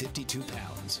 152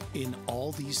 pounds. In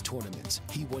all these tournaments,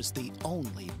 he was the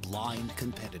only blind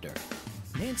competitor.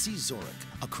 Nancy Zorick,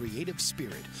 a creative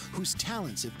spirit whose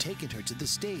talents have taken her to the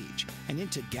stage and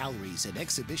into galleries and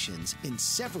exhibitions in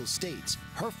several states.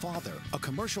 Her father, a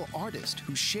commercial artist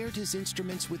who shared his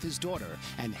instruments with his daughter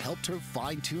and helped her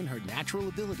fine-tune her natural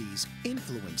abilities,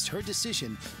 influenced her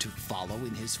decision to follow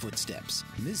in his footsteps.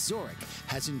 Ms. Zorick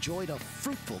has enjoyed a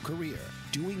fruitful career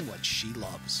doing what she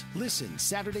loves. Listen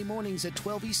Saturday mornings at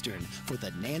 12 Eastern for the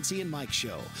Nancy and Mike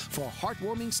Show for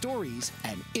heartwarming stories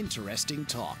and interesting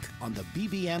talk on the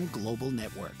BBM Global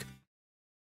Network.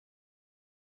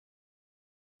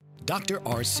 Dr.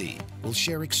 RC will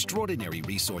share extraordinary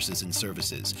resources and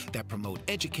services that promote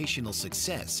educational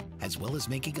success, as well as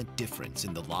making a difference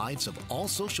in the lives of all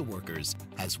social workers,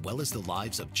 as well as the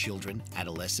lives of children,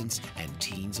 adolescents, and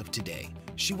teens of today.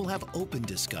 She will have open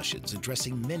discussions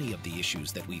addressing many of the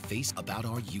issues that we face about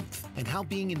our youth and how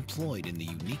being employed in the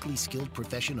uniquely skilled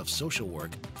profession of social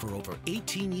work for over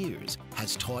 18 years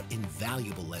has taught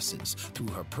invaluable lessons through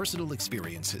her personal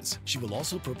experiences. She will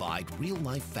also provide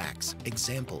real-life facts,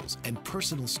 examples, and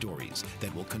personal stories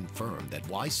that will confirm that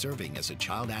why serving as a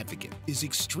child advocate is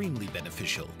extremely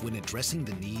beneficial when addressing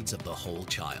the needs of the whole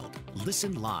child.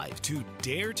 Listen live to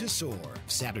Dare to Soar,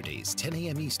 Saturdays 10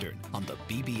 a.m. Eastern on the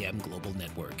BBM Global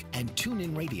Network, and tune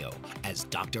in radio as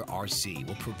Dr. RC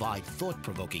will provide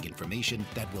thought-provoking information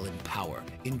that will empower,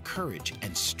 encourage,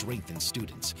 and strengthen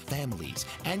students, families,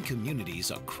 and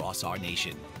communities across our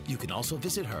nation. You can also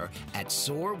visit her at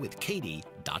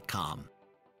soarwithkatie.com.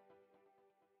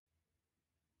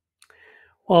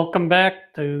 Welcome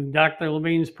back to Dr.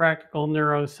 LaVine's Practical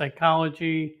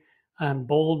Neuropsychology on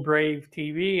Bold Brave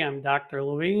TV. I'm Dr.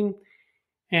 LaVine,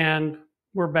 and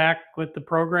we're back with the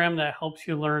program that helps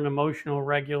you learn emotional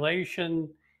regulation,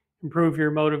 improve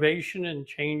your motivation, and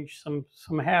change some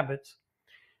habits.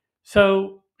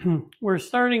 So we're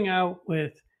starting out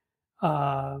with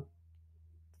some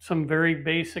very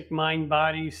basic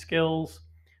mind-body skills.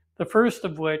 The first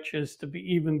of which is to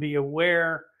even be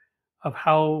aware of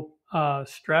how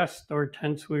stressed or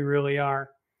tense we really are.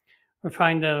 I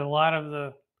find that a lot of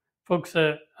the folks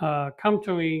that come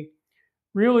to me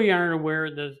really aren't aware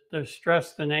that they're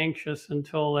stressed and anxious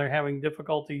until they're having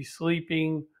difficulty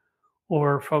sleeping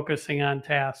or focusing on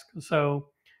tasks. So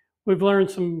we've learned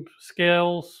some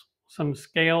scale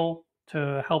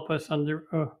to help us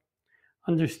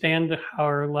understand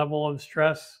our level of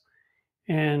stress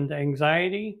and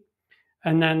anxiety.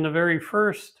 And then the very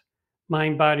first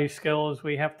mind-body skill is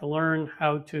we have to learn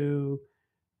how to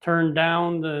turn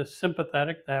down the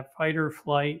sympathetic, that fight or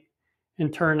flight,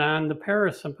 and turn on the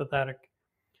parasympathetic.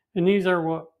 And these are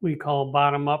what we call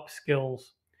bottom-up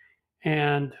skills.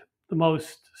 And the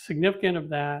most significant of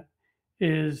that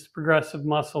is progressive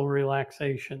muscle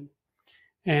relaxation.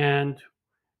 And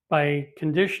by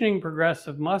conditioning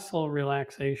progressive muscle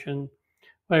relaxation,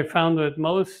 what I found with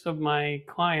most of my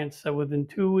clients that within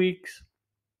 2 weeks,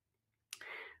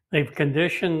 they've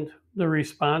conditioned the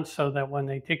response so that when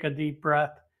they take a deep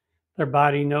breath, their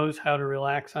body knows how to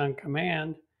relax on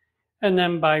command. And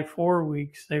then by 4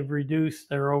 weeks, they've reduced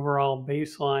their overall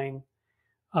baseline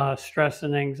stress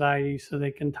and anxiety so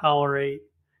they can tolerate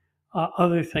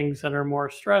other things that are more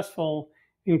stressful,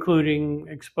 including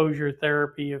exposure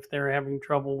therapy if they're having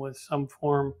trouble with some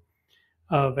form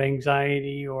of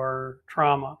anxiety or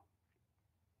trauma.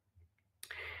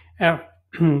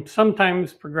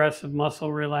 Sometimes progressive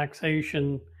muscle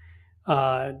relaxation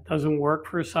doesn't work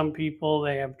for some people.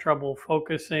 They have trouble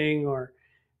focusing, or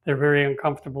they're very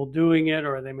uncomfortable doing it,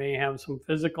 or they may have some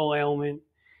physical ailment,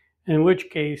 in which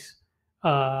case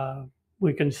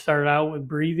we can start out with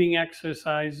breathing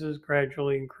exercises,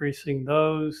 gradually increasing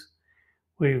those.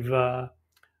 I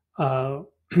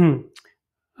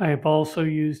have also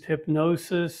used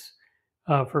hypnosis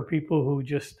for people who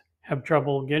just have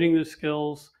trouble getting the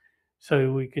skills.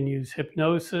 So we can use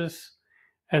hypnosis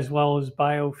as well as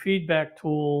biofeedback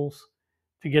tools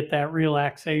to get that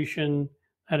relaxation,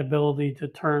 that ability to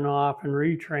turn off and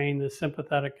retrain the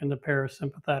sympathetic and the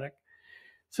parasympathetic.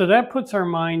 So that puts our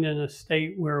mind in a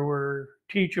state where we're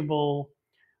teachable,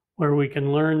 where we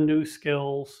can learn new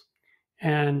skills.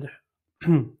 And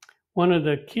one of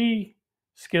the key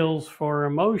skills for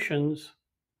emotions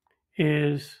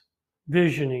is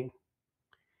visioning.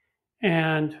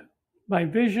 And by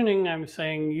visioning, I'm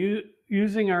saying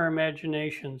using our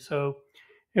imagination. So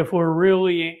if we're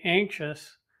really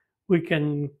anxious, we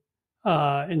can,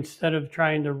 instead of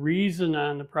trying to reason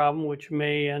on the problem, which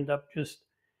may end up just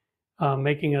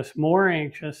making us more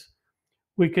anxious,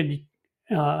 we could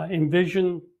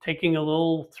envision taking a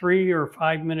little 3 or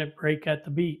 5 minute break at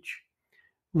the beach,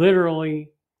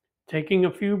 literally taking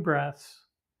a few breaths,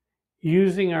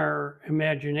 using our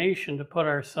imagination to put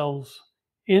ourselves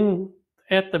in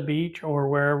at the beach or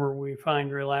wherever we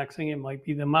find relaxing. It might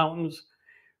be the mountains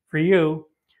for you,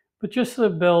 but just the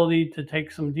ability to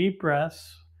take some deep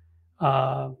breaths,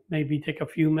 maybe take a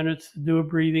few minutes to do a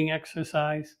breathing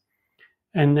exercise,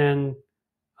 and then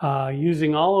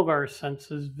using all of our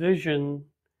senses, vision,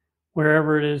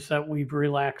 wherever it is that we've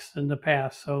relaxed in the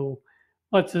past. So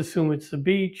let's assume it's the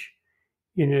beach.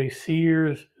 You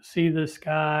see the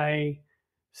sky,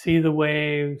 see the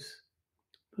waves,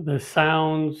 the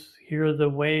sounds, hear the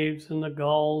waves and the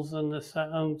gulls and the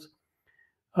sounds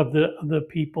of the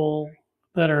people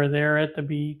that are there at the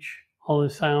beach, all the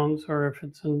sounds, or if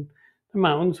it's in the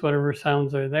mountains, whatever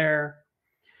sounds are there.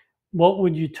 What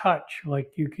would you touch?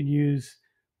 Like you could use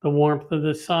the warmth of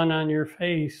the sun on your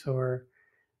face, or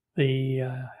the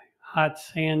hot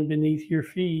sand beneath your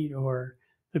feet, or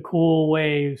the cool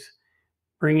waves,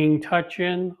 bringing touch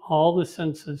in, all the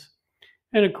senses.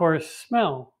 And of course,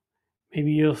 smell.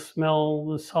 Maybe you'll smell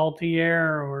the salty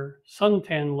air or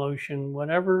suntan lotion,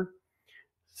 whatever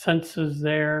senses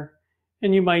there.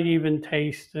 And you might even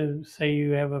taste, say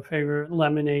you have a favorite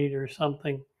lemonade or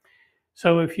something.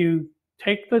 So if you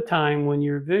take the time when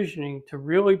you're visioning to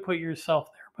really put yourself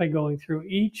there by going through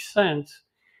each sense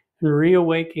and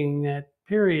reawakening that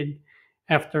period,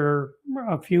 after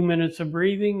a few minutes of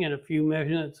breathing and a few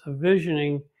minutes of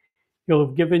visioning, you'll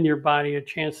have given your body a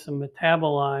chance to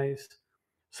metabolize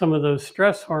some of those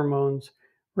stress hormones.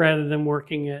 Rather than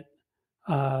working it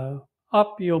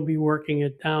up, you'll be working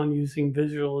it down using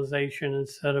visualization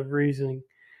instead of reasoning.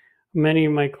 Many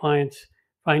of my clients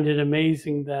find it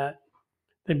amazing that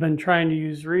they've been trying to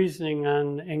use reasoning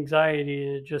on anxiety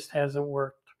and it just hasn't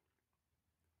worked.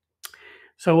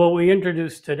 So what we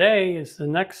introduced today is the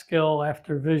next skill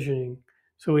after visioning.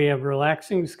 So we have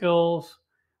relaxing skills,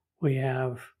 we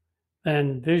have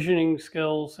then visioning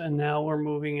skills, and now we're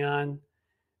moving on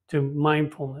to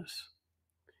mindfulness.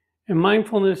 And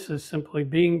mindfulness is simply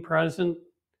being present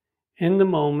in the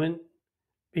moment,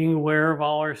 being aware of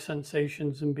all our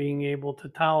sensations and being able to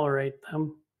tolerate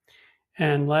them,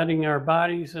 and letting our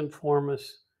bodies inform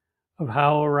us of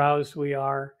how aroused we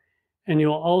are. And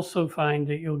you'll also find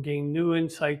that you'll gain new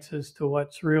insights as to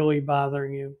what's really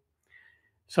bothering you.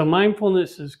 So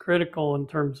mindfulness is critical in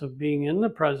terms of being in the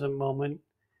present moment,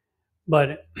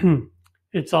 but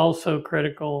it's also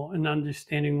critical in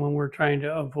understanding when we're trying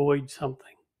to avoid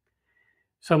something.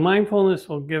 So mindfulness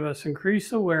will give us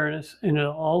increased awareness, and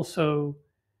it'll also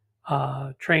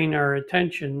train our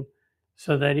attention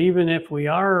so that even if we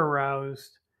are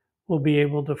aroused, we'll be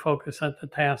able to focus at the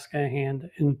task at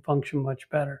hand and function much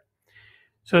better.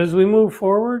 So as we move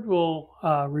forward, we'll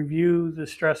review the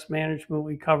stress management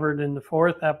we covered in the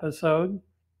 4th episode,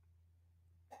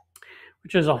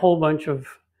 which is a whole bunch of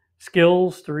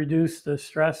skills to reduce the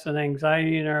stress and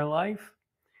anxiety in our life.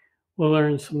 We'll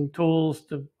learn some tools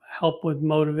to help with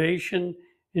motivation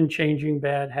and changing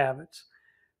bad habits.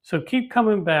 So keep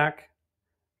coming back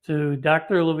to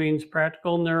Dr. LaVine's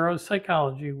Practical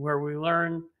Neuropsychology, where we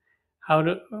learn how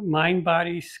to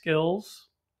mind-body skills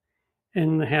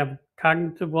and have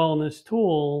cognitive wellness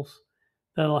tools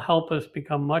that'll help us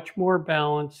become much more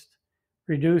balanced,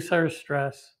 reduce our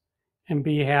stress, and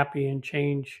be happy and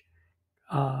change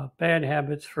bad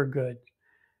habits for good.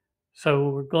 So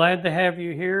we're glad to have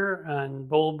you here on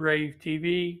Bold Brave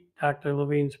TV, Dr.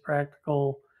 LaVine's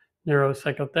Practical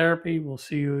Neuropsychotherapy. We'll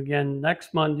see you again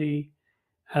next Monday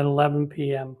at 11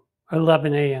 a.m.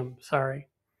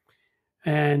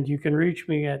 And you can reach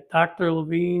me at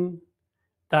drlavine.com.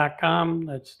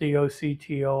 That's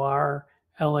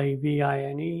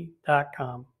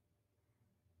DOCTORLAVINE.com.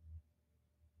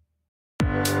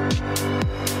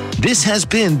 This has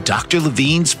been Dr.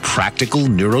 LaVine's Practical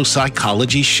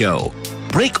Neuropsychology Show.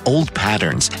 Break old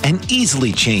patterns and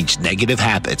easily change negative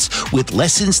habits with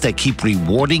lessons that keep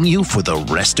rewarding you for the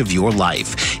rest of your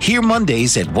life. Here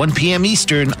Mondays at 1 p.m.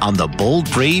 Eastern on the Bold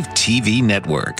Brave TV network.